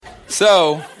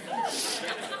So,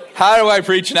 how do I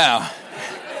preach now?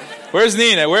 Where's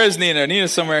Nina?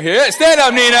 Nina's somewhere here. Yeah, stand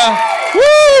up, Nina.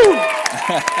 Woo!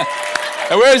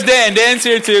 And where's Dan? Dan's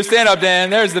here too. Stand up, Dan.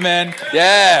 There's the man.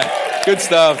 Yeah, good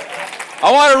stuff.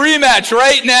 I want a rematch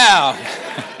right now.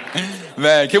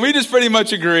 Man, can we just pretty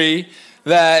much agree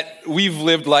that we've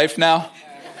lived life now?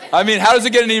 I mean, how does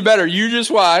it get any better? You just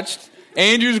watched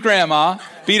Andrew's grandma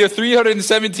beat a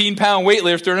 317-pound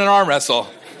weightlifter in an arm wrestle.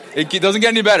 It doesn't get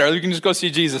any better. You can just go see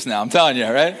Jesus now. I'm telling you,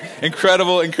 right?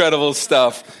 Incredible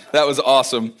stuff. That was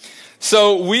awesome.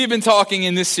 So we've been talking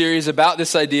in this series about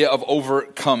this idea of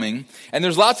overcoming. And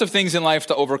there's lots of things in life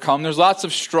to overcome. There's lots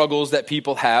of struggles that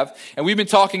people have. And we've been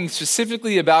talking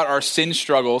specifically about our sin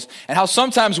struggles and how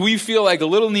sometimes we feel like a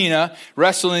little Nina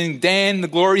wrestling Dan, the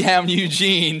Glory Hound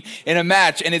Eugene in a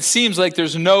match. And it seems like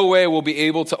there's no way we'll be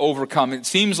able to overcome. It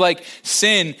seems like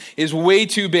sin is way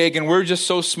too big and we're just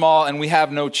so small and we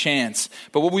have no chance.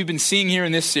 But what we've been seeing here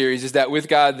in this series is that with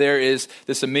God, there is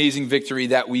this amazing victory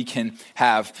that we can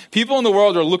have. People in the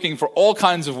world are looking for all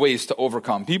kinds of ways to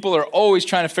overcome. People are always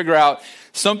trying to figure out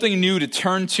something new to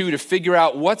turn to figure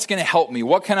out what's going to help me.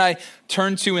 What can I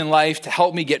turn to in life to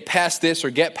help me get past this or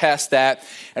get past that?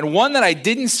 And one that I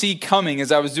didn't see coming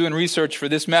as I was doing research for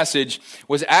this message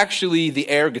was actually the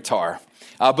air guitar.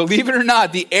 Believe it or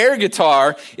not, the air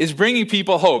guitar is bringing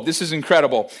people hope. This is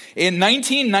incredible. In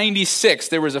 1996,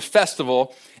 there was a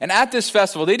festival, and at this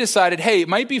festival, they decided, hey, it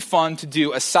might be fun to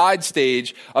do a side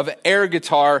stage of air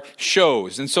guitar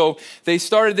shows. And so they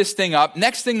started this thing up.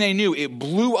 Next thing they knew, it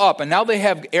blew up, and now they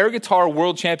have air guitar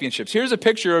world championships. Here's a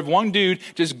picture of one dude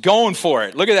just going for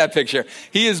it. Look at that picture.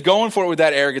 He is going for it with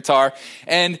that air guitar.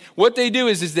 And what they do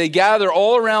is they gather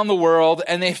all around the world,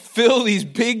 and they fill these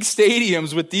big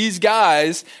stadiums with these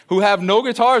guys who have no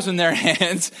guitars in their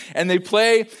hands, and they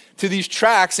play to these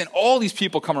tracks, and all these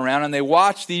people come around and they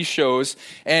watch these shows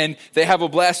and they have a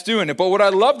blast doing it. But what I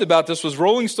loved about this was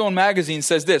Rolling Stone magazine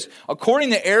says this: according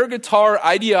to air guitar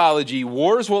ideology,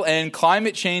 wars will end,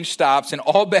 climate change stops, and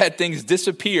all bad things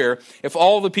disappear if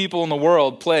all the people in the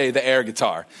world play the air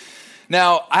guitar.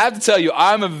 Now, I have to tell you,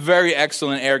 I'm a very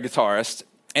excellent air guitarist,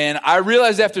 and I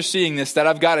realized after seeing this that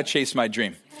I've got to chase my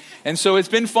dream. And so it's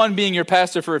been fun being your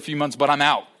pastor for a few months, but I'm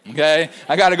out. Okay,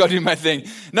 I got to go do my thing.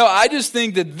 No, I just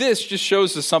think that this just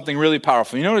shows us something really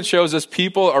powerful. You know what it shows us?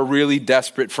 People are really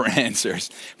desperate for answers.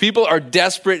 People are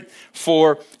desperate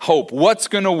for hope. What's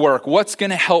going to work? What's going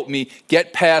to help me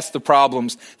get past the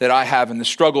problems that I have and the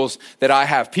struggles that I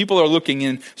have? People are looking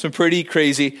in some pretty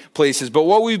crazy places. But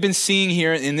what we've been seeing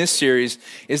here in this series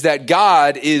is that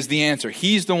God is the answer.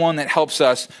 He's the one that helps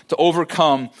us to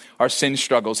overcome our sin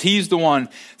struggles. He's the one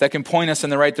that can point us in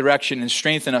the right direction and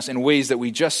strengthen us in ways that we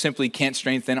just simply can't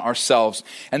strengthen ourselves.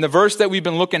 And the verse that we've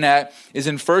been looking at is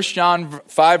in 1 John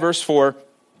 5, verse 4.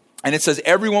 And it says,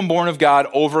 everyone born of God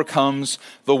overcomes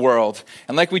the world.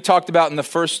 And like we talked about in the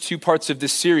first two parts of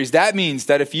this series, that means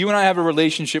that if you and I have a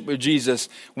relationship with Jesus,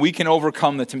 we can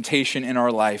overcome the temptation in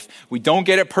our life. We don't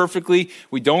get it perfectly.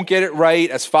 We don't get it right.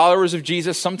 As followers of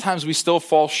Jesus, sometimes we still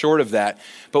fall short of that.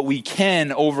 But we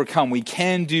can overcome. We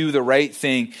can do the right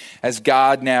thing as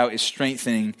God now is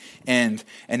strengthening and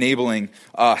enabling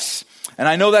us. And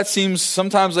I know that seems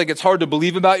sometimes like it's hard to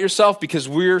believe about yourself because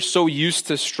we're so used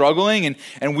to struggling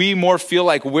and we more feel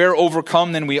like we're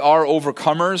overcome than we are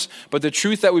overcomers. But the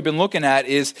truth that we've been looking at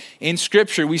is in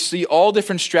Scripture, we see all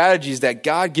different strategies that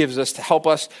God gives us to help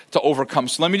us to overcome.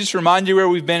 So let me just remind you where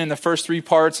we've been in the first three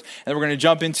parts, and then we're going to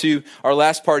jump into our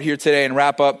last part here today and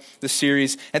wrap up the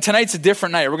series. And tonight's a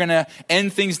different night. We're going to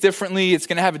end things differently. It's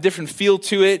going to have a different feel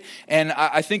to it. And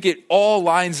I think it all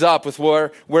lines up with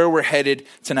where we're headed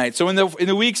tonight. So in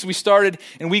the weeks, we started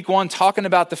in week 1 talking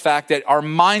about the fact that our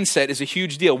mindset is a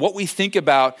huge deal. What we think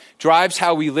about drives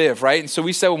how we live, right? And so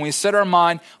we said when we set our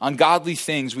mind on godly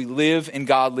things, we live in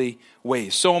godly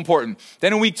ways. So important.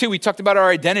 Then in week 2, we talked about our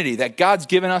identity, that God's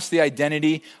given us the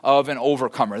identity of an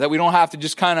overcomer, that we don't have to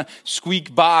just kind of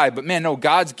squeak by, but man, no,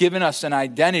 God's given us an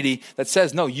identity that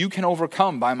says, no, you can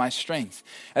overcome by my strength.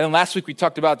 And then last week, we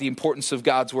talked about the importance of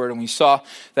God's word, and we saw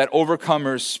that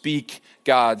overcomers speak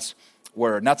God's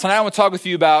word. Now tonight I want to talk with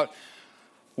you about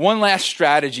one last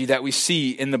strategy that we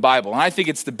see in the Bible. And I think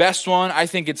it's the best one. I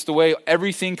think it's the way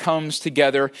everything comes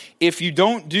together. If you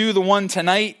don't do the one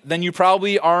tonight, then you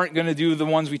probably aren't going to do the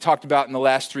ones we talked about in the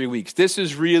last 3 weeks. This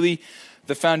is really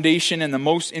the foundation and the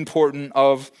most important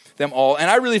of them all. And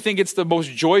I really think it's the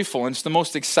most joyful and it's the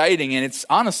most exciting. And it's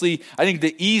honestly, I think,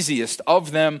 the easiest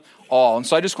of them all. And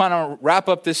so I just want to wrap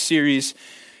up this series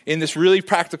in this really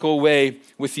practical way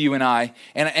with you and I.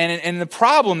 And the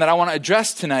problem that I want to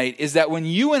address tonight is that when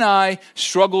you and I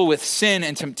struggle with sin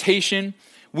and temptation,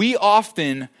 we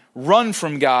often run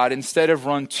from God instead of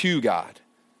run to God.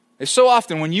 It's so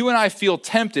often when you and I feel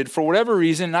tempted for whatever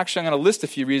reason, and actually I'm going to list a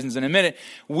few reasons in a minute,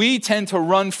 we tend to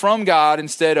run from God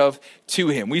instead of to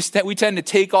him. We tend to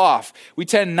take off. We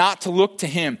tend not to look to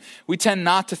him. We tend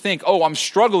not to think, oh, I'm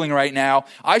struggling right now.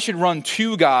 I should run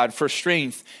to God for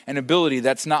strength and ability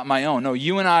that's not my own. No,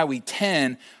 you and I, we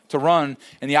tend to run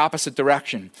in the opposite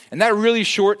direction. And that really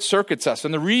short circuits us.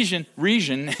 And the reason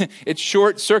it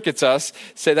short circuits us,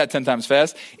 say that 10 times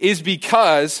fast, is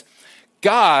because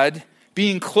God,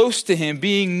 being close to him,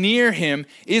 being near him,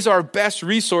 is our best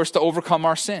resource to overcome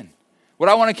our sin. What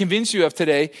I want to convince you of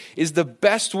today is the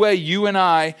best way you and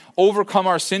I overcome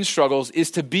our sin struggles is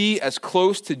to be as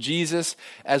close to Jesus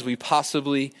as we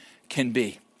possibly can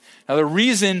be. Now, the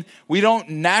reason we don't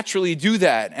naturally do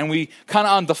that and we kind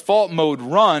of on default mode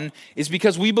run is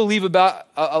because we believe about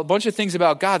a bunch of things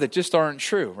about God that just aren't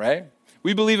true, right?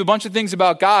 We believe a bunch of things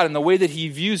about God and the way that he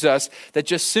views us that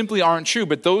just simply aren't true,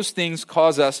 but those things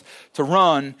cause us to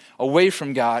run away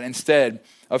from God instead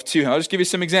of to him. I'll just give you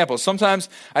some examples. Sometimes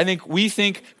I think we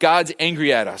think God's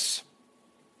angry at us,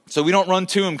 so we don't run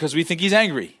to him because we think he's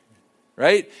angry,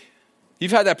 right?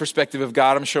 You've had that perspective of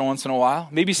God, I'm sure, once in a while.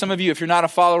 Maybe some of you, if you're not a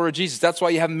follower of Jesus, that's why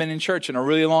you haven't been in church in a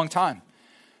really long time.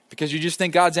 Because you just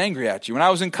think God's angry at you. When I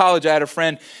was in college, I had a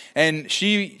friend, and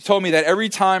she told me that every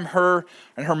time her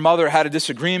and her mother had a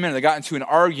disagreement or they got into an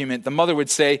argument, the mother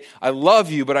would say, I love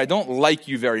you, but I don't like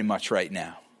you very much right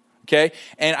now. Okay?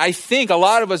 And I think a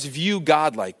lot of us view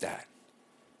God like that.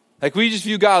 Like we just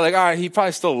view God like, all right, he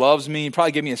probably still loves me. He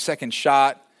probably give me a second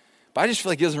shot. But I just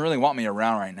feel like he doesn't really want me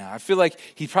around right now. I feel like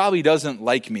he probably doesn't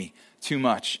like me too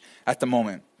much at the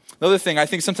moment. Another thing, I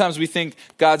think sometimes we think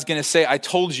God's going to say, I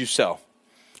told you so.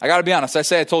 I got to be honest. I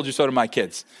say I told you so to my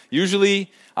kids.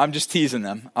 Usually, I'm just teasing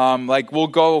them.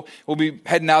 We'll be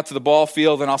heading out to the ball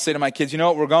field, and I'll say to my kids, you know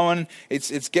what, we're going.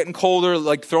 It's getting colder.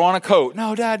 Like throw on a coat.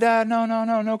 No, Dad,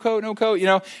 no coat. You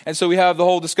know. And so we have the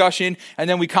whole discussion, and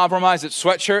then we compromise at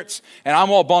sweatshirts. And I'm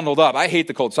all bundled up. I hate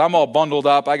the cold, so I'm all bundled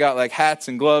up. I got like hats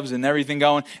and gloves and everything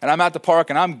going. And I'm at the park,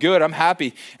 and I'm good. I'm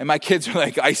happy. And my kids are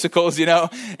like icicles, you know.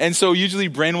 And so usually,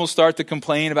 Bryn will start to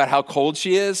complain about how cold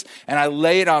she is, and I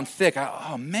lay it on thick.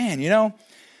 Oh man, you know.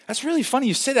 That's really funny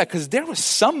you say that because there was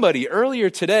somebody earlier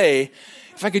today,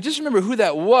 if I could just remember who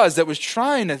that was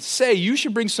trying to say you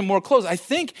should bring some more clothes. I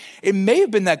think it may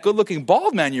have been that good-looking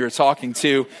bald man you were talking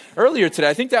to earlier today.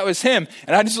 I think that was him,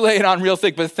 and I just lay it on real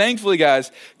thick. But thankfully, guys,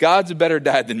 God's a better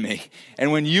dad than me.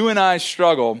 And when you and I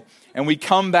struggle and we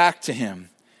come back to him,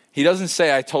 he doesn't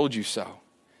say, I told you so.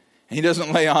 And he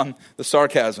doesn't lay on the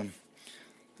sarcasm.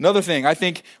 Another thing,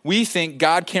 we think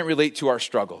God can't relate to our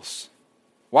struggles.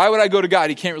 Why would I go to God?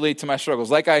 He can't relate to my struggles.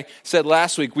 Like I said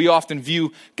last week, we often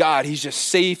view God, he's just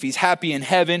safe, he's happy in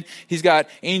heaven, he's got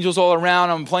angels all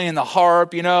around him playing the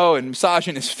harp, you know, and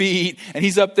massaging his feet, and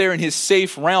he's up there in his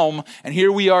safe realm, and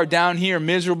here we are down here,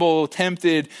 miserable,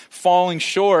 tempted, falling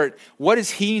short. What does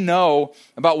he know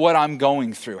about what I'm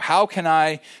going through? How can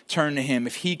I turn to him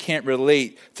if he can't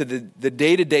relate to the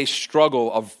day-to-day struggle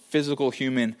of physical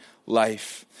human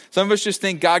life? Some of us just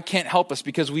think God can't help us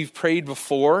because we've prayed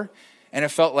before, and it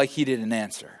felt like he didn't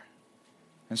answer.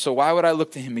 And so why would I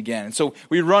look to him again? And so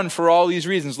we run for all these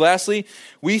reasons. Lastly,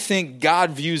 we think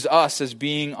God views us as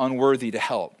being unworthy to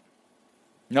help.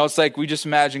 You know, it's like we just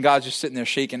imagine God just sitting there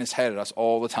shaking his head at us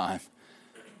all the time.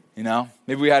 You know,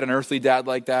 maybe we had an earthly dad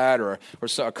like that, or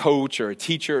a coach or a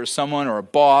teacher or someone or a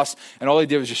boss, and all they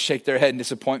did was just shake their head in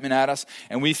disappointment at us.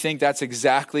 And we think that's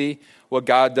exactly what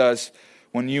God does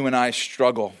when you and I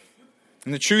struggle.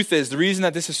 And the truth is, the reason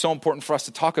that this is so important for us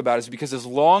to talk about is because as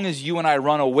long as you and I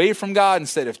run away from God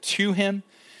instead of to him,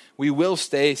 we will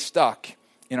stay stuck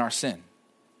in our sin.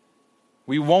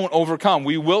 We won't overcome.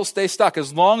 We will stay stuck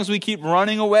as long as we keep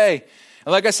running away.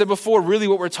 And like I said before, really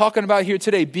what we're talking about here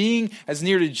today, being as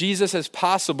near to Jesus as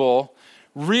possible,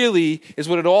 really is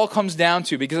what it all comes down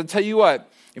to. Because I'll tell you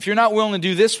what, if you're not willing to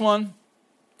do this one,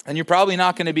 then you're probably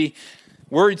not going to be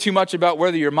worried too much about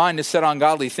whether your mind is set on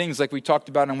godly things like we talked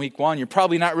about in week 1. You're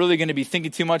probably not really going to be thinking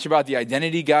too much about the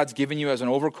identity God's given you as an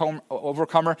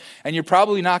overcomer. And you're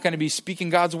probably not going to be speaking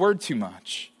God's word too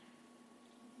much.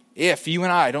 If you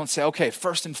and I don't say, okay,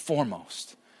 first and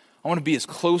foremost, I want to be as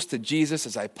close to Jesus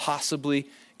as I possibly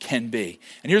can be.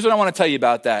 And here's what I want to tell you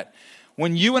about that.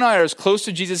 When you and I are as close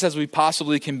to Jesus as we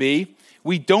possibly can be,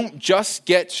 we don't just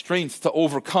get strength to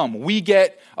overcome. We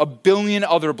get a billion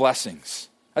other blessings.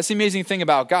 That's the amazing thing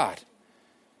about God.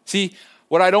 See,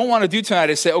 what I don't want to do tonight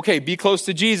is say, okay, be close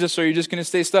to Jesus or you're just going to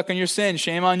stay stuck in your sin.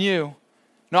 Shame on you.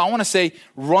 No, I want to say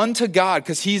run to God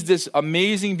because he's this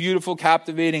amazing, beautiful,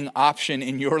 captivating option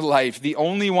in your life. The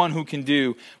only one who can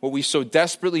do what we so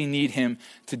desperately need him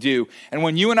to do. And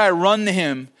when you and I run to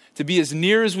him to be as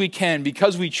near as we can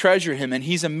because we treasure him and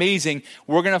he's amazing,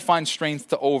 we're going to find strength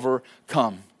to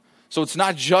overcome. So it's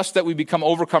not just that we become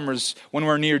overcomers when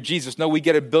we're near Jesus. No, we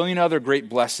get a billion other great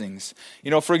blessings.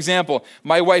 For example,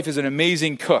 my wife is an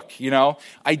amazing cook,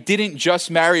 I didn't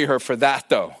just marry her for that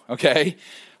though, okay?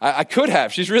 I could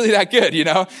have. She's really that good,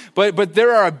 But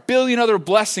there are a billion other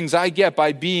blessings I get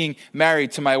by being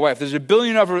married to my wife. There's a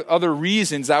billion other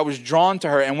reasons I was drawn to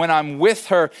her. And when I'm with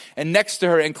her and next to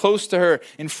her and close to her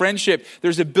in friendship,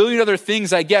 there's a billion other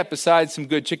things I get besides some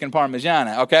good chicken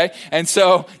parmigiana, okay? And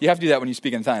so you have to do that when you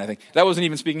speak in Italian, I think. That wasn't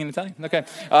even speaking in Italian? Okay.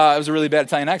 It was a really bad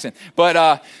Italian accent.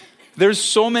 But there's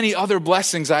so many other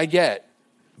blessings I get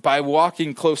by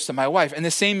walking close to my wife. And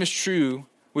the same is true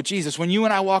with Jesus. When you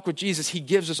and I walk with Jesus, he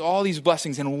gives us all these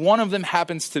blessings, and one of them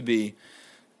happens to be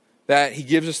that he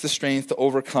gives us the strength to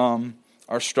overcome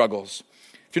our struggles.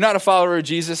 If you're not a follower of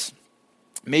Jesus,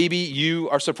 maybe you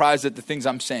are surprised at the things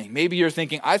I'm saying. Maybe you're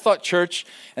thinking, I thought church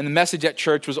and the message at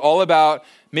church was all about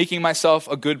making myself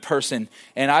a good person.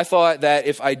 And I thought that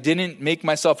if I didn't make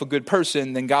myself a good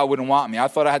person, then God wouldn't want me. I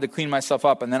thought I had to clean myself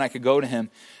up and then I could go to him.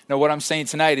 Now, what I'm saying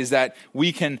tonight is that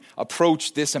we can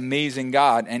approach this amazing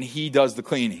God and he does the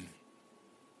cleaning.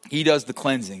 He does the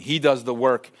cleansing. He does the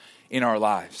work in our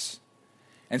lives.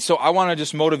 And so I want to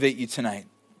just motivate you tonight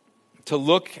to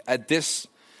look at this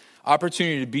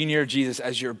opportunity to be near Jesus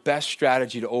as your best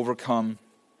strategy to overcome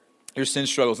your sin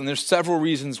struggles. And there's several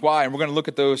reasons why, and we're going to look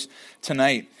at those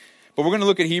tonight. But we're going to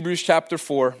look at Hebrews chapter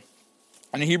 4.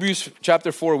 And in Hebrews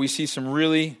chapter 4, we see some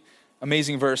really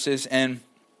amazing verses. And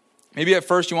maybe at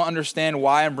first you won't understand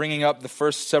why I'm bringing up the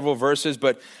first several verses,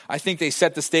 but I think they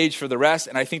set the stage for the rest,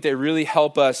 and I think they really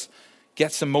help us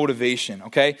get some motivation,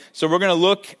 okay? So we're going to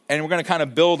look, and we're going to kind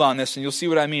of build on this, and you'll see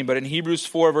what I mean. But in Hebrews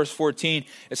 4, verse 14,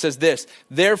 it says this: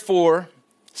 therefore,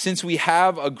 since we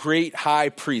have a great high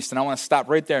priest, and I want to stop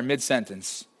right there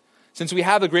mid-sentence. Since we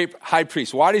have a great high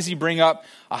priest, why does he bring up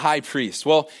a high priest?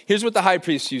 Well, here's what the high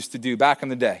priest used to do back in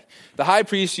the day. The high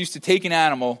priest used to take an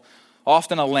animal,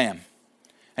 often a lamb,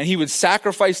 and he would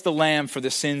sacrifice the lamb for the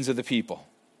sins of the people,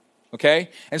 okay?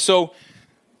 And so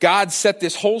God set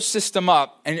this whole system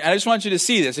up, and I just want you to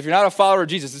see this. If you're not a follower of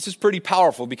Jesus, this is pretty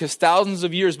powerful because thousands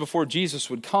of years before Jesus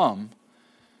would come,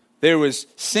 there was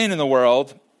sin in the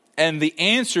world, and the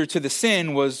answer to the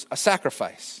sin was a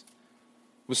sacrifice,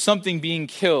 was something being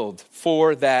killed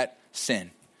for that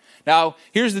sin. Now,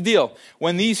 here's the deal.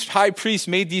 When these high priests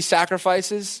made these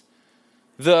sacrifices,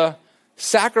 the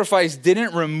sacrifice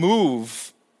didn't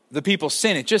remove the people's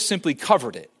sin. It just simply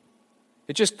covered it.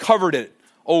 It just covered it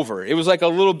over. It was like a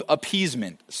little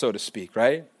appeasement, so to speak,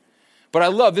 right? But I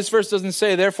love, this verse doesn't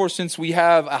say, therefore, since we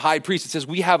have a high priest, it says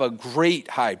we have a great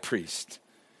high priest.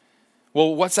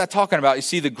 Well, what's that talking about? You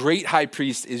see, the great high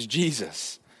priest is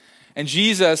Jesus. And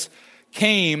Jesus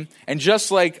came, and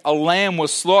just like a lamb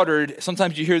was slaughtered,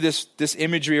 sometimes you hear this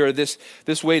imagery or this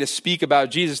way to speak about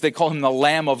Jesus, they call him the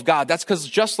Lamb of God. That's because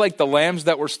just like the lambs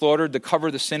that were slaughtered to cover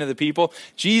the sin of the people,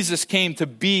 Jesus came to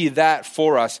be that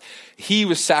for us. He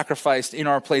was sacrificed in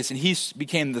our place, and he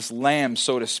became this lamb,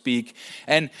 so to speak.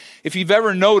 And if you've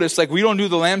ever noticed, like, we don't do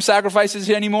the lamb sacrifices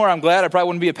anymore. I'm glad. I probably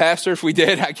wouldn't be a pastor if we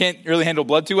did. I can't really handle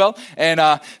blood too well.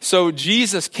 And so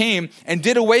Jesus came and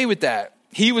did away with that.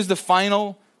 He was the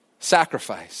final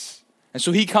sacrifice. And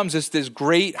so he comes as this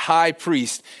great high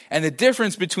priest. And the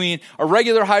difference between a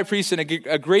regular high priest and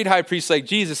a great high priest like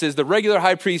Jesus is the regular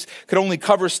high priest could only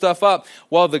cover stuff up,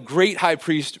 while the great high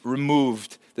priest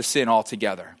removed the sin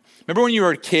altogether. Remember when you were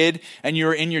a kid and you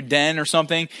were in your den or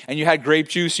something and you had grape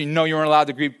juice, and you know you weren't allowed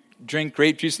to drink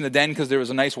grape juice in the den because there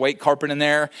was a nice white carpet in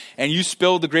there, and you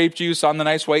spilled the grape juice on the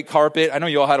nice white carpet. I know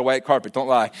you all had a white carpet, don't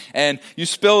lie. And you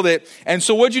spilled it. And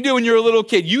so what'd you do when you were a little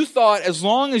kid? You thought as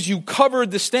long as you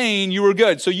covered the stain, you were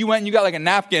good. So you went and you got like a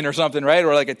napkin or something, right?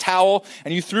 Or like a towel,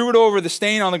 and you threw it over the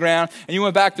stain on the ground, and you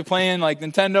went back to playing like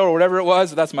Nintendo or whatever it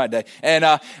was. That's my day.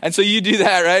 And so you do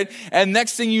that, right? And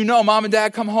next thing you know, mom and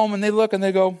dad come home and they look and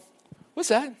they go, "What's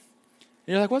that?"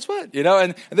 And you're like, "What's what?"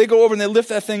 And they go over and they lift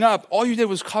that thing up. All you did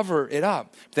was cover it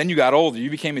up. But then you got older.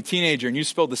 You became a teenager and you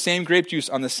spilled the same grape juice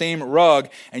on the same rug,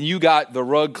 and you got the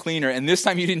rug cleaner. And this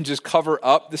time you didn't just cover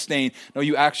up the stain. No,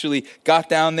 you actually got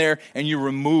down there and you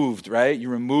removed, right? You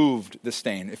removed the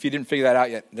stain. If you didn't figure that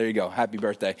out yet, there you go. Happy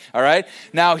birthday. All right?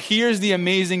 Now, here's the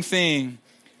amazing thing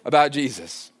about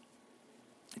Jesus.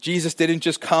 Jesus didn't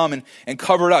just come and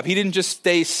cover it up. He didn't just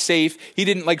stay safe. He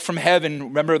didn't, like from heaven,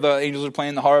 remember the angels are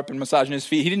playing the harp and massaging his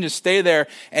feet. He didn't just stay there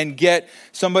and get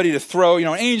somebody to throw, an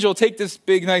angel, take this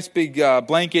nice big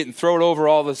blanket and throw it over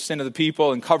all the sin of the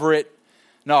people and cover it.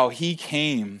 No, he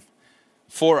came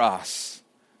for us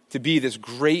to be this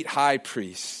great high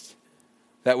priest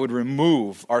that would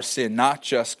remove our sin, not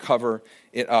just cover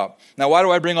it up. Now, why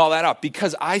do I bring all that up?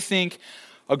 Because I think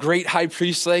a great high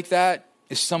priest like that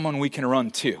is someone we can run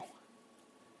to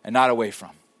and not away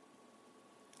from.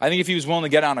 I think if he was willing to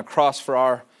get on a cross for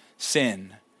our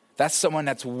sin, that's someone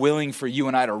that's willing for you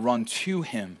and I to run to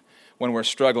him when we're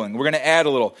struggling. We're going to add a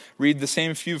little. Read the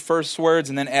same few first words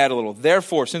and then add a little.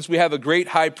 Therefore, since we have a great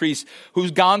high priest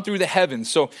who's gone through the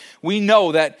heavens, so we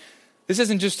know that this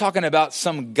isn't just talking about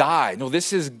some guy. No,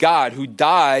 this is God who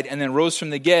died and then rose from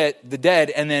the dead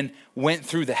and then went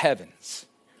through the heavens,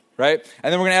 right?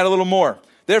 And then we're going to add a little more.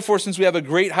 Therefore, since we have a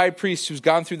great high priest who's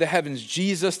gone through the heavens,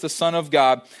 Jesus, the Son of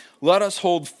God, let us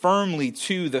hold firmly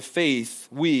to the faith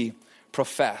we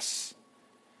profess.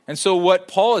 And so what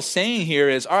Paul is saying here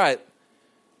is, all right,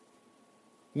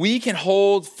 we can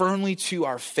hold firmly to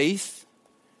our faith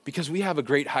because we have a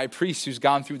great high priest who's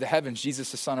gone through the heavens,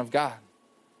 Jesus, the Son of God.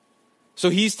 So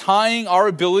he's tying our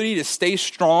ability to stay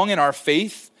strong in our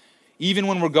faith, even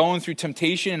when we're going through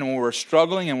temptation and when we're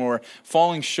struggling and when we're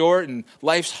falling short and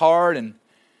life's hard, and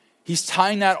he's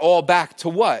tying that all back to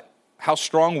what? How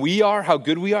strong we are, how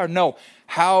good we are? No,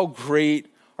 how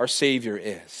great our Savior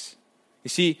is. You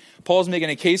see, Paul's making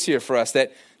a case here for us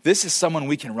that this is someone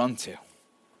we can run to.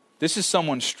 This is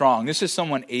someone strong. This is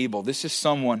someone able. This is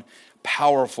someone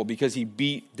powerful because he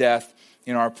beat death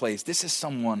in our place. This is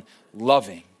someone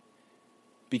loving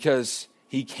because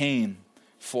he came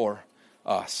for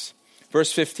us.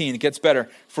 Verse 15, it gets better.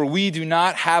 For we do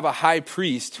not have a high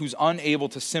priest who's unable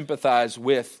to sympathize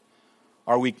with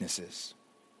our weaknesses.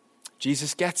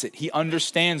 Jesus gets it. He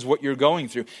understands what you're going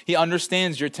through. He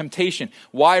understands your temptation.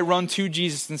 Why run to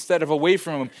Jesus instead of away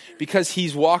from him? Because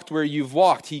he's walked where you've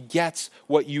walked. He gets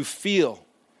what you feel.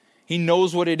 He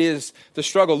knows what it is to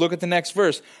struggle. Look at the next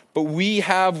verse. But we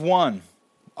have one,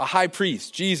 a high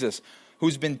priest, Jesus,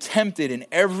 who's been tempted in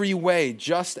every way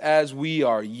just as we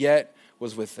are, yet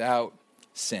was without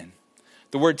sin.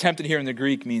 The word tempted here in the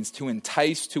Greek means to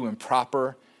entice to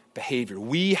improper behavior.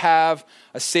 We have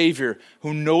a Savior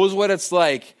who knows what it's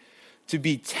like to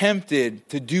be tempted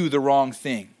to do the wrong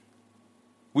thing.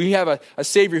 We have a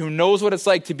Savior who knows what it's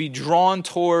like to be drawn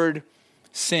toward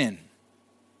sin.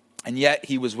 And yet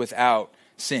he was without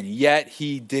sin. Yet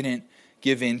he didn't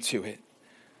give in to it.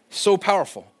 So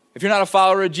powerful. If you're not a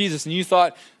follower of Jesus and you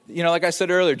thought, like I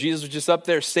said earlier, Jesus was just up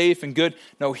there safe and good.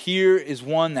 No, here is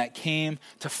one that came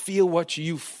to feel what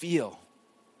you feel.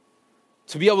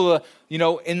 To be able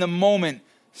to, in the moment,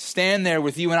 stand there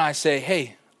with you and I say,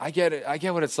 hey, I get it. I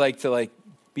get what it's like to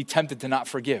be tempted to not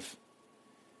forgive.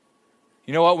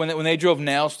 You know what? When they drove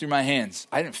nails through my hands,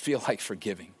 I didn't feel like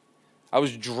forgiving. I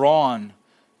was drawn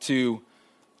to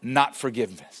not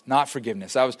forgiveness.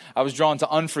 I was drawn to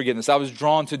unforgiveness. I was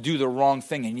drawn to do the wrong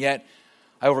thing, and yet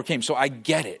I overcame. So I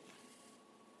get it.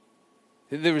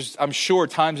 There was, I'm sure,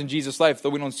 times in Jesus' life, though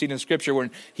we don't see it in Scripture,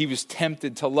 when he was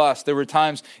tempted to lust. There were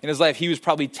times in his life he was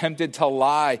probably tempted to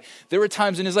lie. There were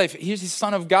times in his life, he's the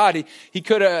Son of God. He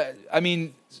could have,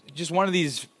 just one of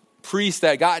these priests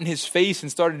that got in his face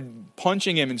and started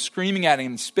punching him and screaming at him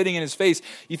and spitting in his face.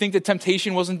 You think the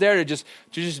temptation wasn't there to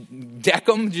just deck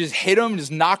him, just hit him,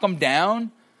 just knock him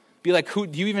down? Be like, do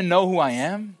you even know who I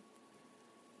am?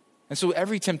 And so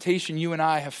every temptation you and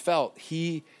I have felt,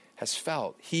 he has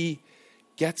felt. He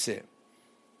gets it.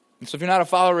 And so if you're not a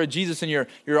follower of Jesus and your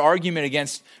argument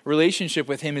against relationship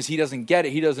with him is he doesn't get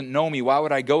it, he doesn't know me, why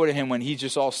would I go to him when he's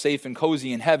just all safe and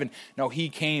cozy in heaven? No, he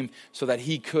came so that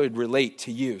he could relate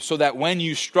to you, so that when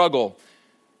you struggle,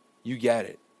 you get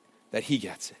it, that he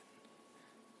gets it.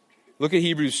 Look at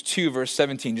Hebrews 2, verse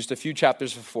 17, just a few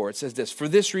chapters before. It says this, for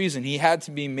this reason he had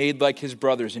to be made like his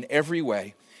brothers in every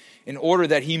way, in order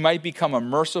that he might become a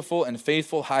merciful and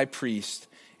faithful high priest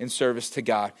in service to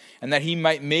God, and that he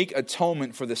might make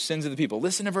atonement for the sins of the people.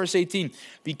 Listen to verse 18.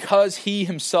 Because he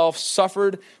himself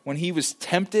suffered when he was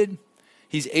tempted,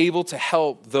 he's able to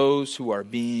help those who are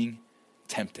being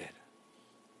tempted.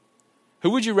 Who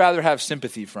would you rather have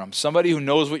sympathy from? Somebody who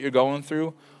knows what you're going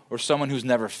through, or someone who's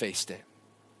never faced it?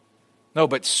 No,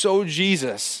 but so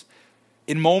Jesus,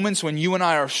 in moments when you and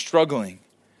I are struggling,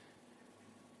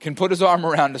 can put his arm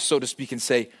around us, so to speak, and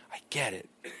say, I get it.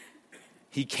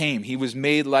 He came. He was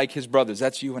made like his brothers.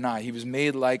 That's you and I. He was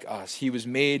made like us. He was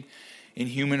made in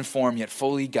human form, yet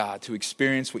fully God, to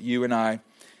experience what you and I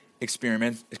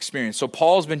experience. So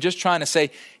Paul's been just trying to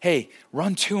say, hey,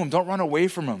 run to him. Don't run away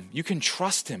from him. You can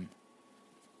trust him.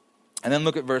 And then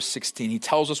look at verse 16. He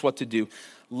tells us what to do.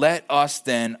 Let us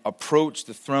then approach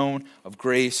the throne of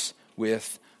grace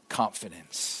with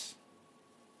confidence.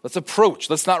 Let's approach.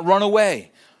 Let's not run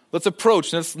away. Let's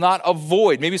approach. Let's not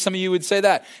avoid. Maybe some of you would say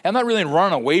that. I'm not really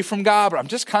running away from God, but I'm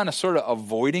just kind of sort of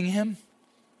avoiding him.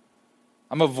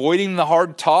 I'm avoiding the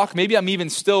hard talk. Maybe I'm even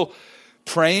still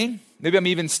praying. Maybe I'm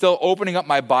even still opening up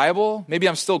my Bible. Maybe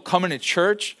I'm still coming to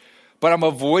church, but I'm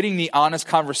avoiding the honest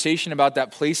conversation about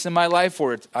that place in my life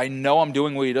where I know I'm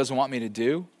doing what he doesn't want me to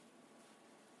do.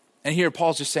 And here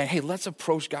Paul's just saying, hey, let's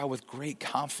approach God with great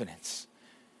confidence.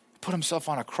 He put himself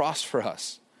on a cross for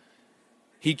us.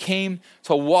 He came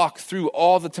to walk through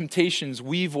all the temptations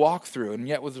we've walked through and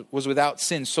yet was without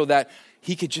sin so that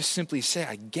he could just simply say,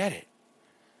 I get it.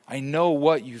 I know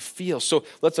what you feel. So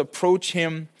let's approach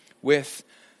him with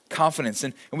confidence.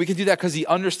 And we can do that because he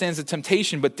understands the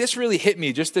temptation. But this really hit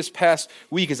me just this past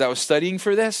week as I was studying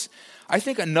for this. I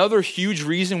think another huge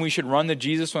reason we should run to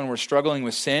Jesus when we're struggling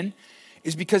with sin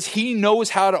is because he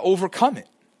knows how to overcome it.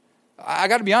 I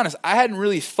got to be honest, I hadn't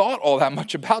really thought all that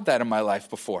much about that in my life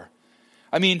before.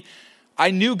 I mean,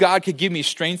 I knew God could give me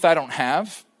strength I don't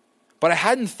have, but I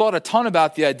hadn't thought a ton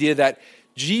about the idea that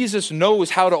Jesus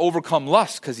knows how to overcome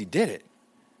lust because he did it.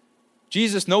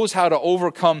 Jesus knows how to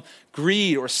overcome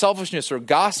greed or selfishness or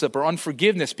gossip or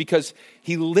unforgiveness because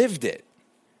he lived it.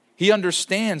 He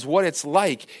understands what it's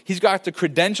like. He's got the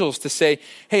credentials to say,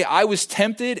 hey, I was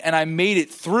tempted and I made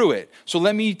it through it. So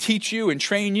let me teach you and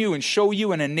train you and show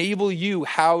you and enable you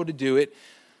how to do it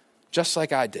just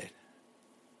like I did.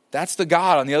 That's the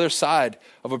God on the other side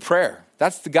of a prayer.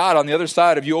 That's the God on the other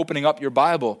side of you opening up your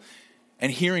Bible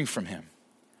and hearing from him.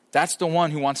 That's the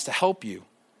one who wants to help you.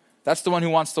 That's the one who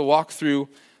wants to walk through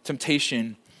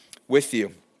temptation with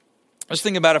you. Let's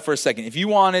think about it for a second. If you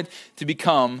wanted to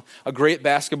become a great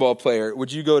basketball player,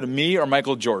 would you go to me or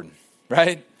Michael Jordan,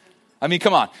 right? I mean,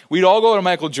 come on. We'd all go to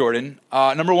Michael Jordan.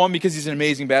 Number one, because he's an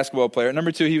amazing basketball player.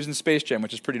 Number two, he was in Space Jam,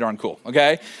 which is pretty darn cool,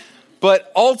 okay?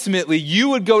 But ultimately, you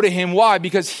would go to him. Why?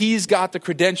 Because he's got the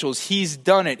credentials. He's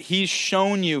done it. He's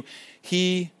shown you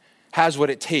he has what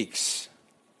it takes.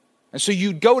 And so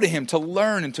you'd go to him to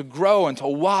learn and to grow and to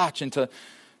watch and to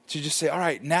just say, all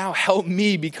right, now help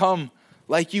me become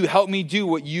like you. Help me do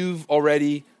what you've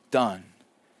already done.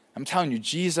 I'm telling you,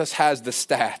 Jesus has the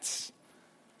stats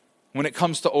when it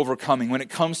comes to overcoming, when it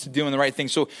comes to doing the right thing.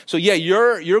 So yeah,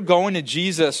 you're going to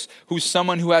Jesus, who's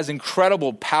someone who has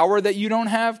incredible power that you don't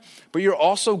have, but you're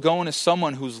also going to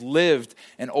someone who's lived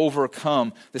and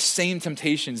overcome the same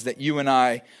temptations that you and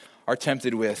I are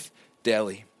tempted with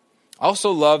daily. I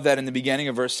also love that in the beginning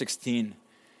of verse 16,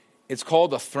 it's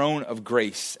called a throne of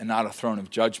grace and not a throne of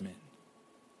judgment.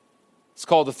 It's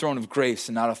called a throne of grace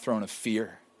and not a throne of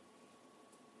fear.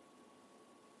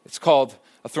 It's called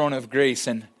a throne of grace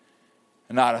and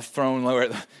not a throne where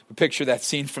we picture that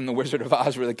scene from The Wizard of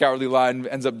Oz where the Cowardly Lion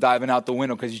ends up diving out the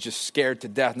window because he's just scared to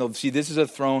death. No, see, this is a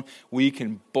throne we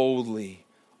can boldly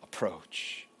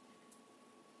approach.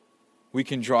 We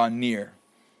can draw near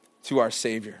to our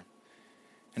Savior.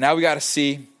 And now we got to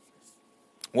see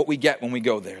what we get when we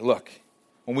go there. Look,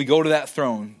 when we go to that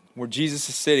throne where Jesus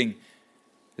is sitting,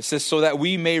 it says, so that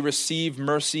we may receive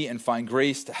mercy and find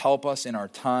grace to help us in our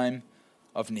time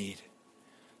of need.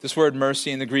 This word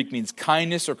mercy in the Greek means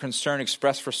kindness or concern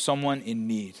expressed for someone in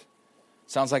need.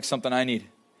 Sounds like something I need.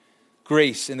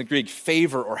 Grace in the Greek,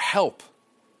 favor or help.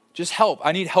 Just help.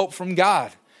 I need help from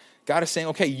God. God is saying,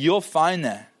 okay, you'll find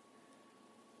that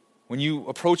when you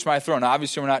approach my throne. Now,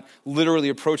 obviously, we're not literally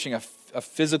approaching a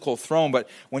physical throne, but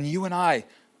when you and I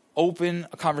open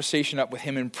a conversation up with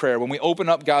him in prayer, when we open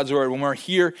up God's word, when we're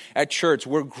here at church,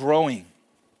 we're growing.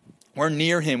 We're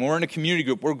near him. When we're in a community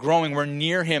group, we're growing. We're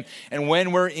near him. And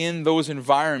when we're in those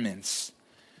environments,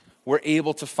 we're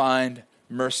able to find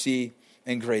mercy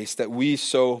and grace that we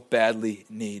so badly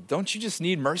need. Don't you just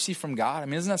need mercy from God? I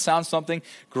mean, doesn't that sound something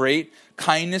great?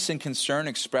 Kindness and concern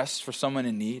expressed for someone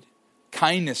in need.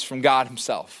 Kindness from God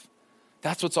himself.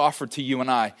 That's what's offered to you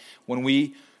and I when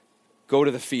we go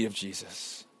to the feet of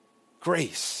Jesus.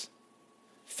 Grace,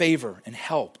 favor, and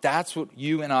help. That's what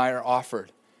you and I are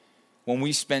offered when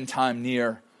we spend time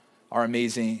near our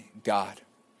amazing God.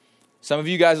 Some of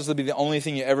you guys, this will be the only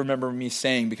thing you ever remember me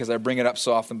saying because I bring it up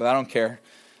so often, but I don't care.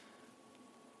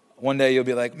 One day you'll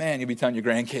be like, man, you'll be telling your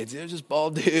grandkids, there's this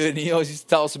bald dude, and he always used to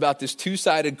tell us about this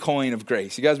two-sided coin of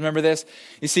grace. You guys remember this?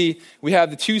 You see, we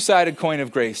have the two-sided coin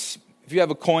of grace. If If you have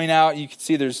a coin out, you can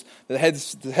see there's the head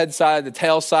side, the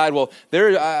tail side. Well,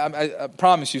 I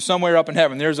promise you, somewhere up in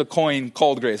heaven, there's a coin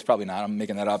called grace. Probably not. I'm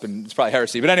making that up, and it's probably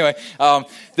heresy. But anyway,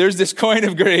 there's this coin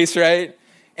of grace, right?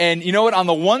 And you know what? On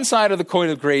the one side of the coin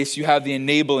of grace, you have the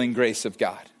enabling grace of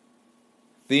God.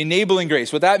 The enabling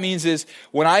grace. What that means is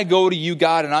when I go to you,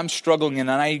 God, and I'm struggling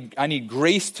and I need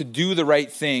grace to do the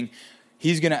right thing,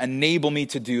 he's going to enable me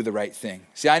to do the right thing.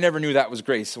 See, I never knew that was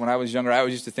grace. When I was younger, I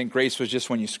always used to think grace was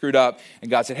just when you screwed up and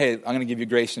God said, hey, I'm going to give you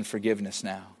grace and forgiveness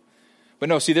now. But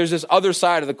no, see, there's this other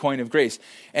side of the coin of grace,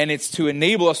 and it's to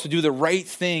enable us to do the right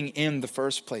thing in the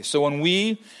first place. So when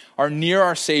we are near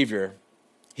our Savior,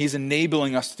 he's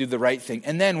enabling us to do the right thing.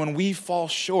 And then when we fall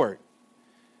short,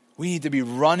 we need to be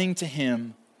running to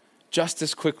him just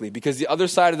as quickly, because the other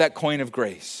side of that coin of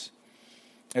grace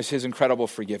is his incredible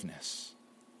forgiveness.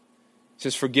 It's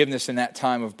his forgiveness in that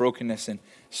time of brokenness and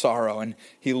sorrow, and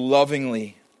he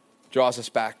lovingly draws us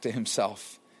back to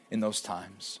himself in those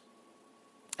times.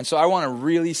 And so I want to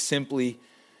really simply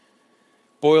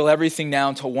boil everything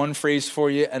down to one phrase for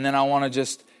you, and then I want to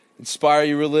just inspire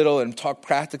you a little and talk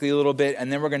practically a little bit, and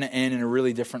then we're going to end in a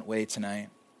really different way tonight.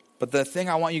 But the thing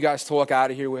I want you guys to walk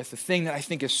out of here with, the thing that I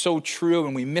think is so true,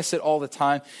 and we miss it all the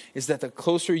time, is that the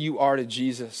closer you are to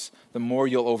Jesus, the more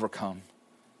you'll overcome.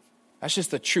 That's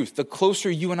just the truth. The closer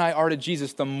you and I are to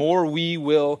Jesus, the more we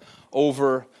will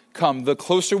overcome. The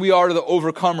closer we are to the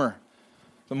overcomer,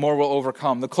 the more we'll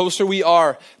overcome. The closer we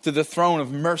are to the throne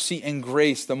of mercy and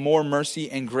grace, the more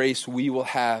mercy and grace we will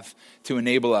have to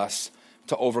enable us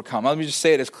to overcome. Let me just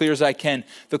say it as clear as I can.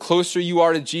 The closer you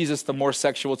are to Jesus, the more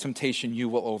sexual temptation you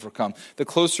will overcome. The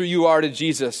closer you are to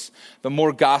Jesus, the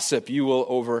more gossip you will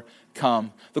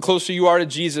overcome. The closer you are to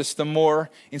Jesus, the more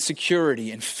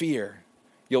insecurity and fear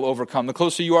you'll overcome. The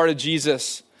closer you are to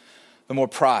Jesus, the more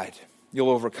pride you'll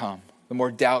overcome. The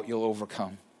more doubt you'll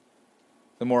overcome.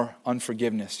 The more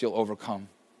unforgiveness you'll overcome.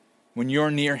 When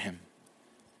you're near him,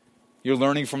 you're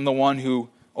learning from the one who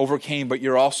overcame, but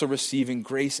you're also receiving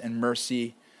grace and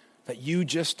mercy that you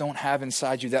just don't have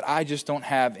inside you, that I just don't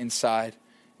have inside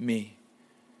me.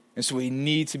 And so we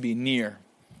need to be near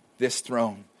this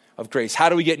throne of grace. How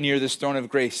do we get near this throne of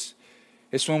grace?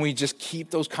 It's when we just keep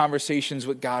those conversations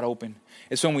with God open.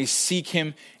 It's when we seek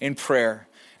him in prayer.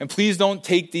 And please don't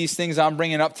take these things I'm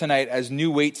bringing up tonight as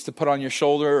new weights to put on your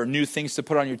shoulder or new things to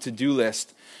put on your to-do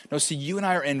list. No, see, you and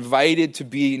I are invited to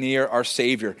be near our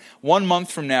Savior. 1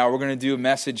 month from now, we're going to do a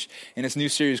message in this new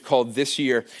series called This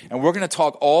Year. And we're going to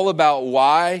talk all about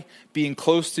why being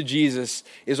close to Jesus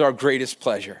is our greatest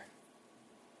pleasure.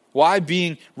 Why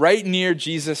being right near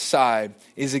Jesus' side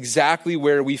is exactly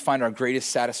where we find our greatest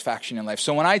satisfaction in life.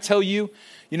 So when I tell you,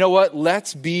 you know what,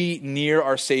 let's be near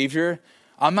our Savior,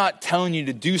 I'm not telling you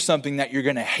to do something that you're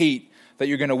going to hate, that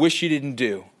you're going to wish you didn't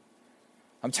do.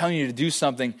 I'm telling you to do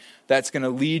something that's going to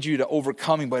lead you to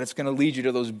overcoming, but it's going to lead you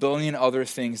to those billion other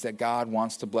things that God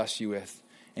wants to bless you with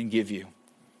and give you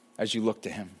as you look to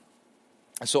him.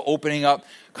 And so opening up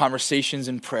conversations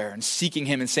in prayer and seeking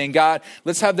him and saying, God,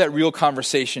 let's have that real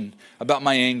conversation about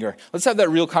my anger. Let's have that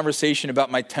real conversation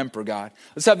about my temper, God.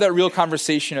 Let's have that real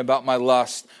conversation about my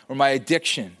lust or my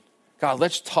addiction. God,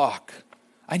 let's talk.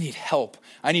 I need help.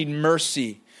 I need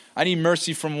mercy. I need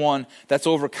mercy from one that's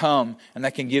overcome and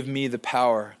that can give me the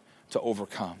power to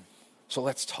overcome. So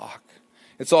let's talk.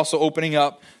 It's also opening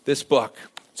up this book.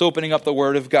 It's opening up the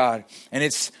Word of God. And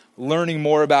it's learning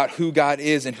more about who God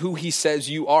is and who he says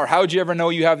you are. How would you ever know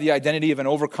you have the identity of an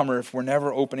overcomer if we're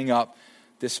never opening up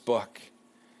this book?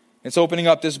 It's opening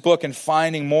up this book and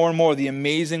finding more and more the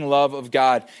amazing love of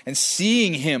God and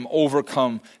seeing him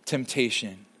overcome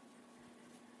temptation.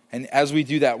 And as we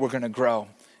do that, we're going to grow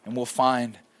and we'll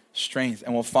find strength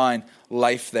and we'll find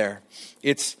life there.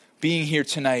 It's being here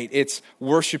tonight. It's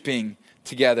worshiping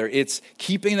together. It's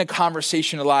keeping the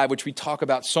conversation alive, which we talk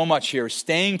about so much here,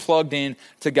 staying plugged in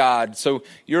to God. So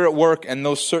you're at work and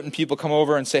those certain people come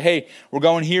over and say, hey, we're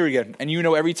going here again. And you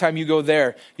know every time you go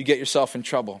there, you get yourself in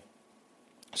trouble.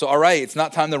 So all right, it's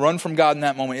not time to run from God in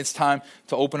that moment. It's time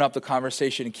to open up the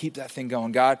conversation and keep that thing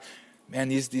going. God, man,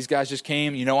 these guys just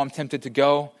came. You know I'm tempted to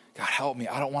go. God, help me.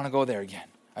 I don't want to go there again.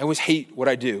 I always hate what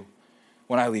I do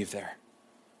when I leave there.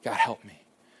 God, help me.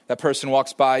 That person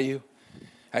walks by you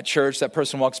at church, that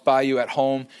person walks by you at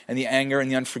home, and the anger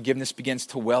and the unforgiveness begins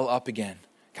to well up again.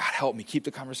 God, help me. Keep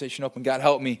the conversation open. God,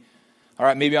 help me. All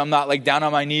right, maybe I'm not like down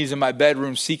on my knees in my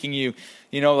bedroom seeking you,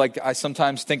 you know, like I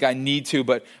sometimes think I need to,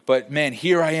 but man,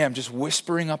 here I am just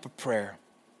whispering up a prayer.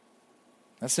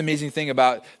 That's the amazing thing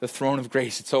about the throne of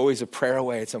grace. It's always a prayer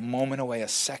away. It's a moment away, a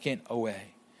second away.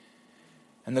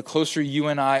 And the closer you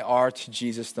and I are to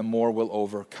Jesus, the more we'll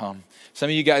overcome. Some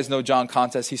of you guys know John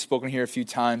Contest. He's spoken here a few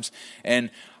times. And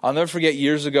I'll never forget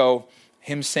years ago,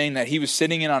 him saying that he was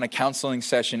sitting in on a counseling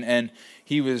session, and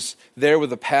he was there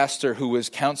with a pastor who was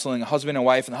counseling a husband and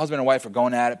wife, and the husband and wife are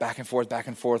going at it back and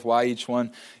forth, why each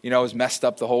one, has messed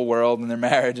up the whole world and their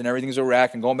marriage and everything's a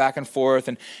wreck and going back and forth.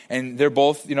 And they're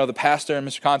both, the pastor and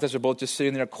Mr. Contest are both just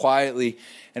sitting there quietly.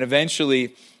 And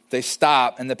eventually they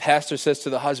stop, and the pastor says to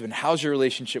the husband, "How's your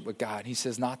relationship with God?" He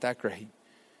says, "Not that great."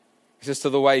 He says to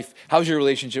the wife, "How's your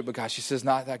relationship with God?" She says,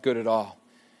 "Not that good at all."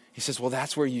 He says, "Well,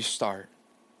 that's where you start.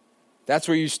 That's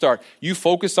where you start. You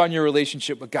focus on your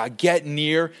relationship with God. Get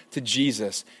near to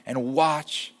Jesus and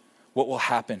watch what will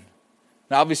happen."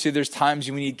 Now, obviously, there's times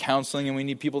we need counseling and we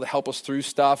need people to help us through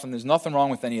stuff, and there's nothing wrong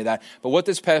with any of that. But what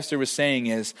this pastor was saying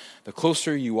is, the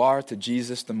closer you are to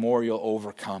Jesus, the more you'll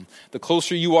overcome. The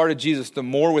closer you are to Jesus, the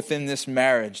more within this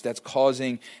marriage that's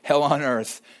causing hell on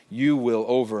earth, you will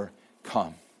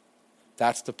overcome.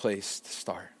 That's the place to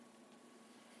start.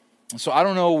 And so I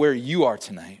don't know where you are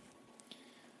tonight,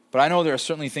 but I know there are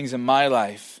certainly things in my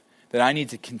life that I need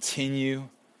to continue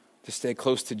to stay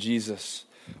close to Jesus,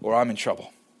 or I'm in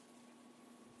trouble.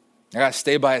 I got to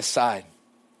stay by his side,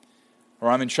 or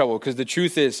I'm in trouble. Because the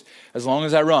truth is, as long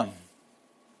as I run,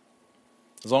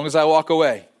 as long as I walk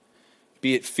away,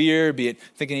 be it fear, be it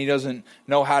thinking he doesn't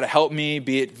know how to help me,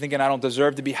 be it thinking I don't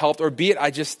deserve to be helped, or be it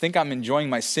I just think I'm enjoying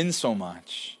my sin so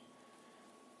much.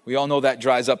 We all know that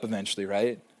dries up eventually,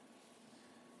 right?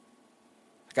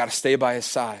 I got to stay by his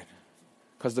side,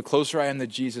 because the closer I am to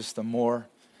Jesus, the more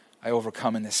I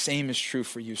overcome. And the same is true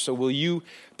for you. So will you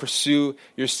pursue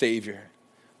your Savior?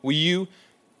 Will you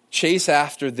chase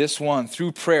after this one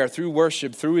through prayer, through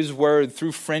worship, through his word,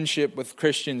 through friendship with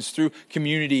Christians, through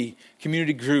community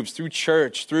groups, through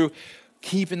church, through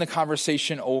keeping the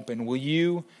conversation open? Will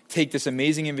you take this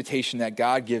amazing invitation that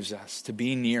God gives us to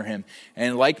be near him?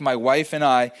 And like my wife and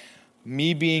I,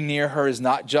 me being near her is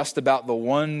not just about the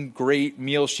one great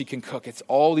meal she can cook. It's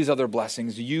all these other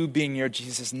blessings. You being near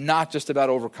Jesus is not just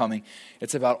about overcoming.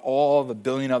 It's about all the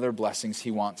billion other blessings he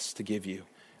wants to give you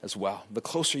as well. The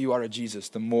closer you are to Jesus,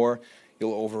 the more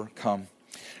you'll overcome.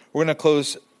 We're going to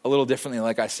close a little differently,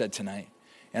 like I said tonight.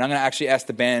 And I'm going to actually ask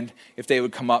the band if they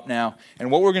would come up now. And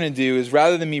what we're going to do is,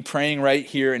 rather than me praying right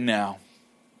here and now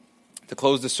to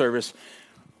close the service,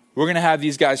 we're going to have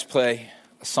these guys play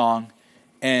a song.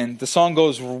 And the song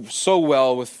goes so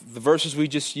well with the verses we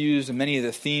just used and many of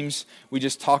the themes we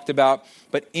just talked about.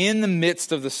 But in the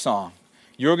midst of the song,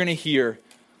 you're going to hear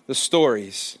the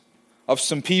stories of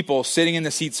some people sitting in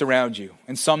the seats around you,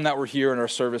 and some that were here in our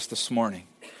service this morning.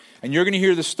 And you're going to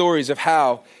hear the stories of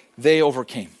how they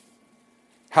overcame,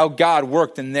 how God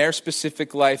worked in their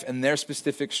specific life and their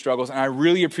specific struggles. And I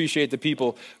really appreciate the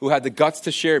people who had the guts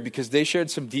to share, because they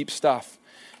shared some deep stuff.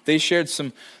 They shared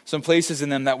some places in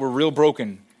them that were real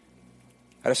broken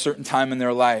at a certain time in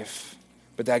their life,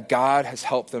 but that God has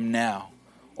helped them now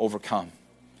overcome.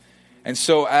 And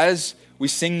so as we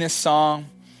sing this song,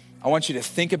 I want you to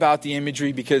think about the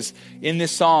imagery, because in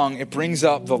this song, it brings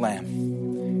up the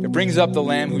Lamb. It brings up the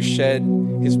Lamb who shed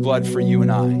his blood for you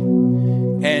and I.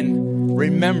 And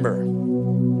remember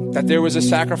that there was a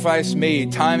sacrifice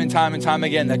made time and time and time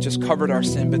again that just covered our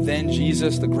sin. But then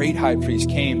Jesus, the great high priest,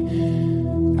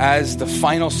 came as the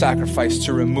final sacrifice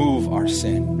to remove our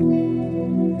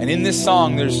sin. And in this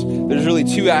song, there's really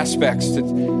two aspects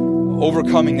to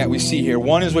overcoming that we see here.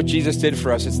 One is what Jesus did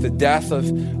for us. It's the death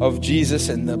of Jesus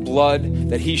and the blood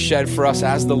that he shed for us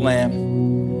as the Lamb.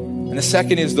 And the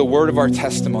second is the word of our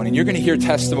testimony. And you're going to hear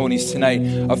testimonies tonight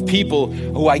of people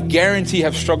who I guarantee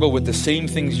have struggled with the same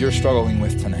things you're struggling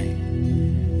with tonight.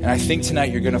 And I think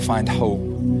tonight you're going to find hope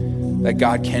that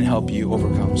God can help you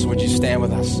overcome. So would you stand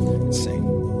with us and sing?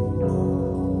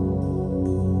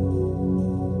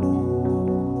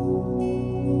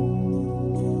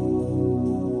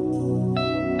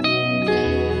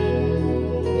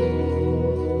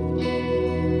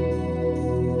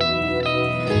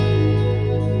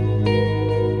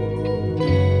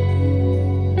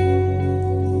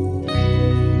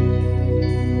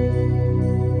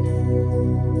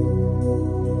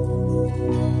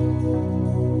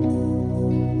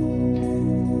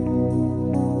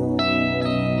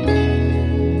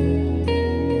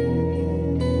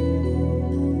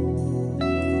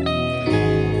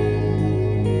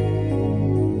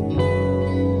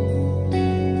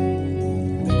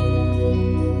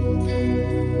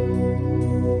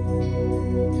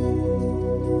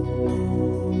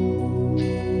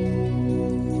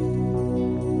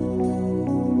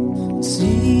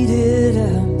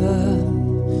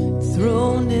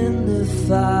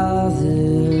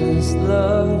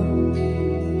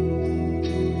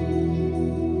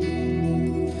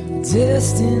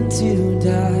 destined to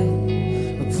die,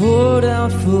 poured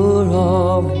out for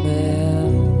all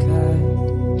mankind.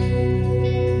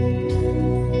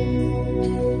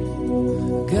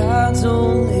 God's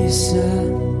only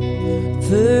Son,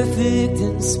 perfect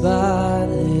and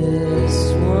spotless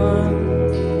one.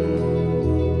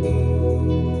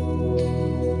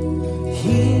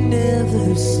 He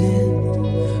never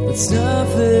sinned, but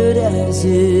suffered as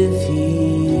if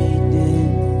he did.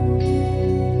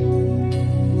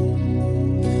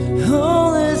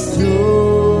 All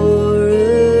authority,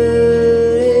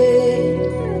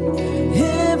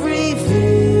 every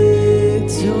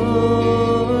victory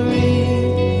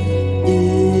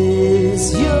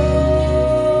is yours.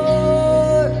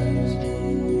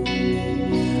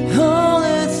 All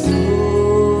authority,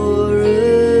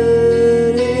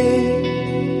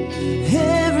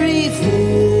 every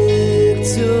victory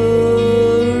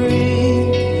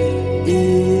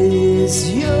is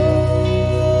yours.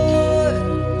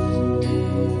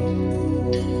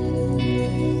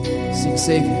 Sing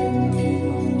Savior.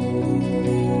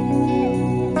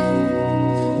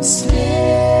 Savior,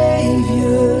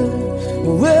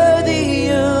 worthy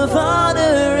of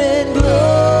honor and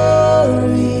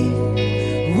glory,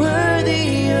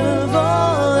 worthy of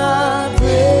all our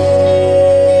praise.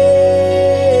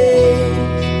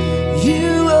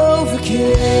 You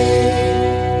overcame.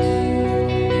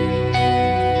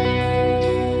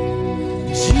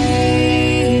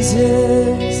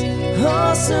 Jesus,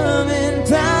 awesome in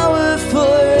power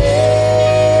forever,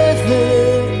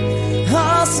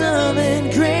 awesome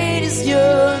and great is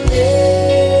your name.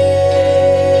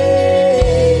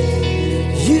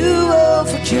 You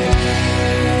overcame.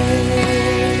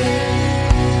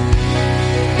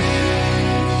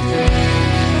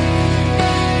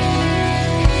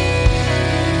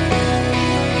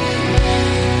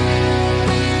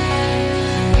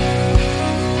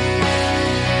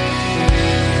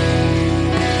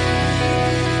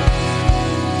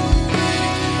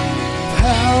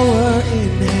 Power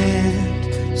in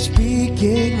hand,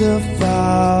 speaking the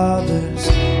Father's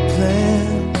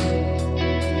plan.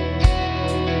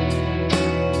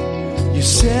 You're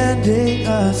sending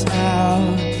us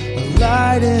out, a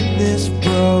light in this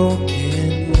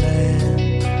broken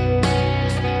land.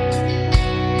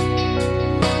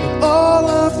 With all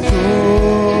authority,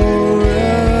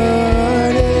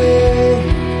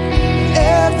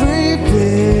 every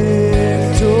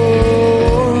victory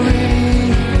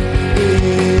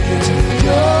is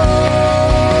yours.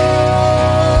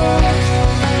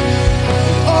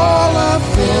 All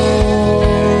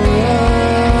authority,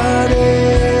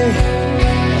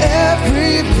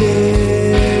 every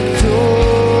victory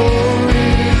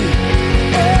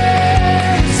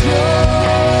is yours.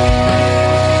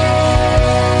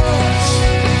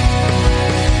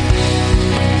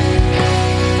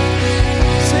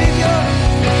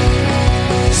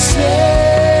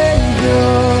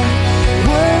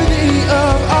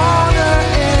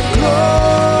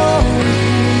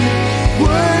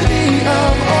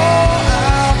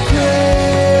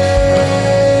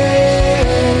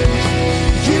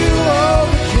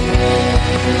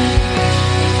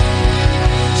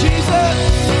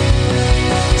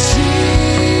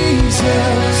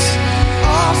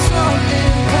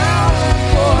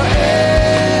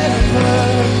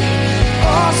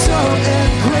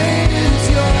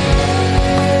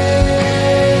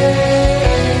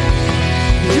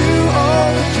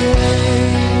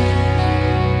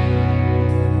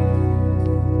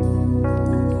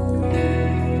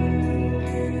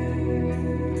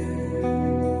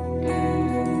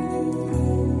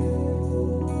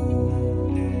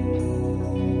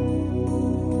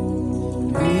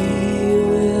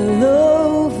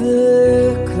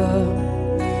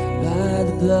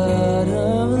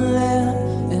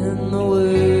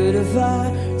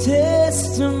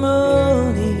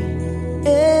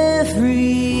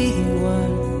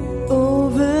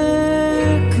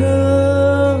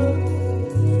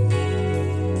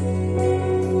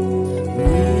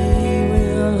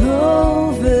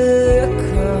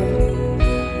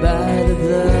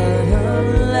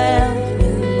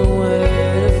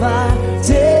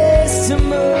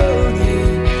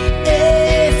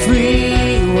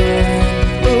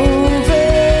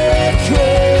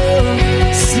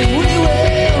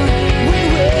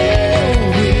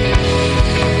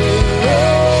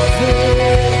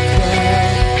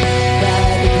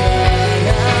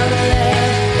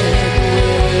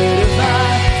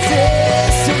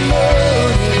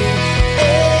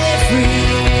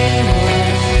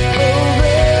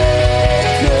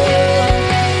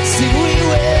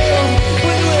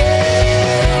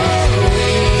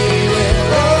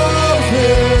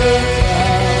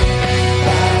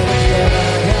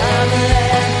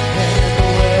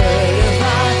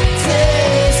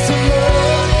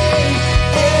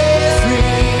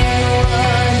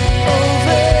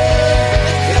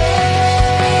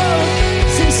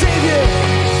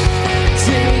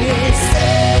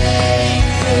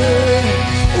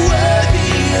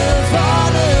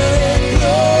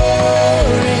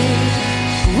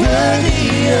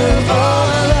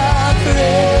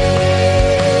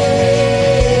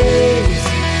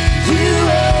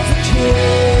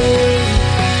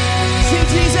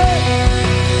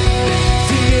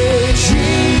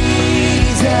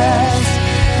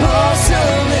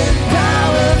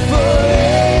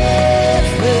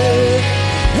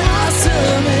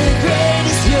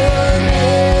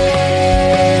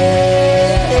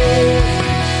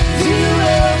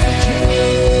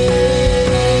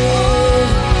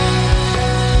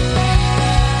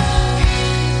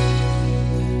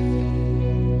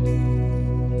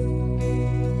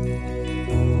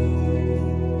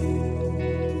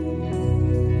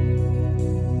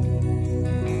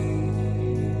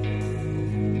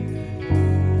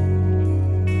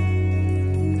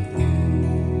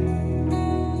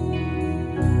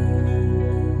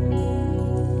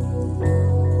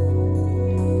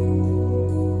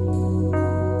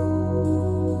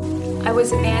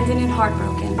 was abandoned and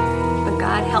heartbroken, but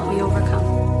God helped me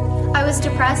overcome. I was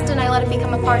depressed and I let it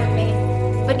become a part of me,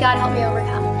 but God helped me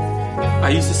overcome. I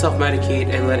used to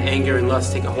self-medicate and let anger and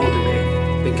lust take a hold of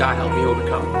me, but God helped me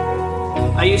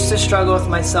overcome. I used to struggle with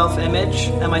my self-image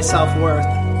and my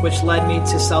self-worth, which led me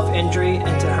to self-injury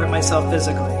and to hurt myself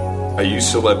physically. I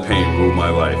used to let pain rule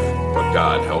my life, but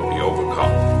God helped me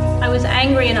overcome. I was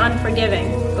angry and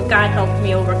unforgiving, but God helped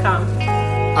me overcome.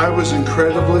 I was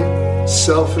incredibly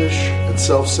selfish and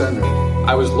self-centered.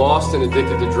 I was lost and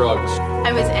addicted to drugs.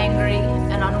 I was angry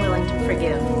and unwilling to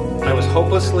forgive. I was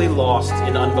hopelessly lost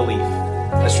in unbelief.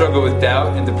 I struggled with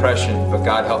doubt and depression, but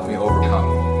God helped me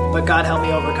overcome. But God helped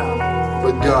me overcome.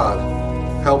 But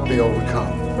God helped me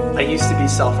overcome. I used to be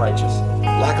self-righteous.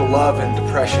 Lack of love and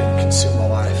depression consumed my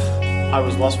life. I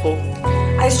was lustful.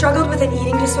 I struggled with an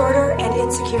eating disorder and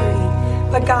insecurity,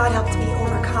 but God helped me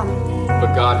overcome.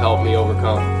 But God helped me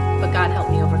overcome. But God helped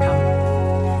me overcome.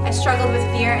 I struggled with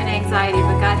fear and anxiety,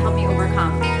 but God helped me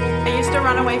overcome. I used to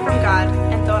run away from God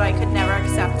and thought I could never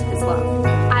accept His love.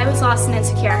 I was lost and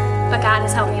insecure, but God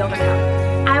has helped me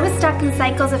overcome. I was stuck in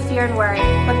cycles of fear and worry,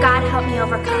 but God helped me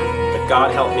overcome. But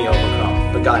God helped me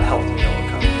overcome. But God helped me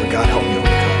overcome. But God helped me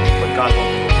overcome. But God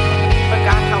helped me overcome. But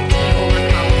God helped me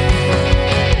overcome.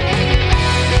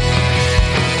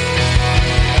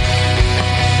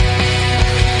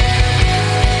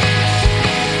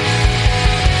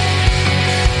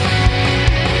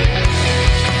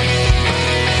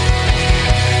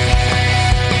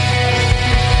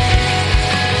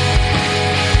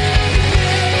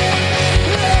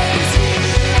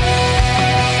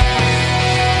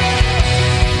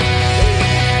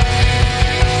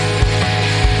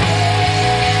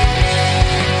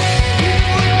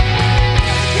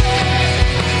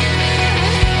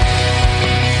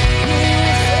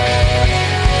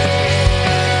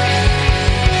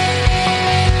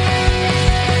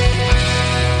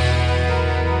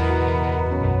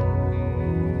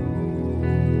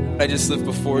 I just lift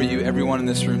before you everyone in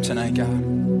this room tonight, God.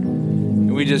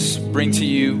 And we just bring to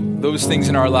you those things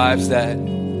in our lives that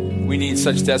we need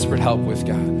such desperate help with,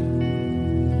 God.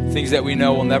 Things that we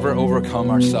know will never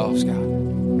overcome ourselves, God.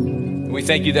 And we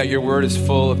thank you that your word is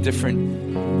full of different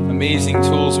amazing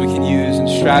tools we can use and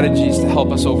strategies to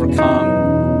help us overcome.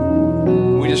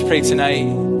 We just pray tonight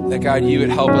that, God, you would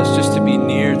help us just to be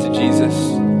near to Jesus.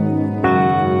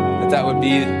 That would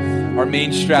be our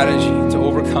main strategy to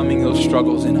overcoming those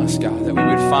struggles in us, God. That we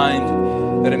would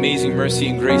find that amazing mercy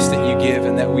and grace that you give,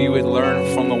 and that we would learn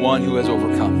from the one who has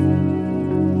overcome.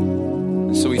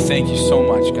 And so we thank you so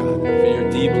much, God, for your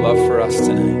deep love for us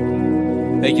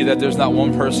tonight. Thank you that there's not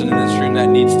one person in this room that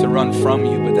needs to run from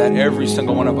you, but that every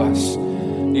single one of us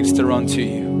needs to run to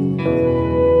you.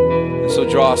 And so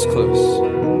draw us close.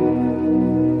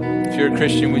 If you're a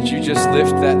Christian, would you just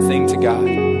lift that thing to God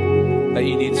that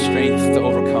you need strength to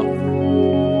overcome?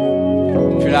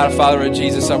 If you're not a follower of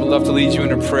Jesus, I would love to lead you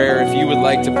in a prayer. If you would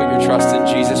like to put your trust in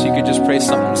Jesus, you could just pray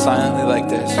something silently like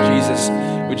this. Jesus,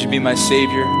 would you be my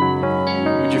Savior?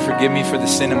 Would you forgive me for the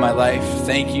sin in my life?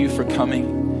 Thank you for coming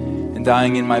and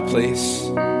dying in my place.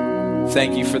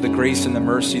 Thank you for the grace and the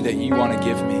mercy that you want to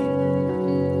give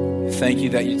me. Thank you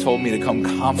that you told me to come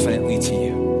confidently to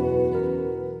you.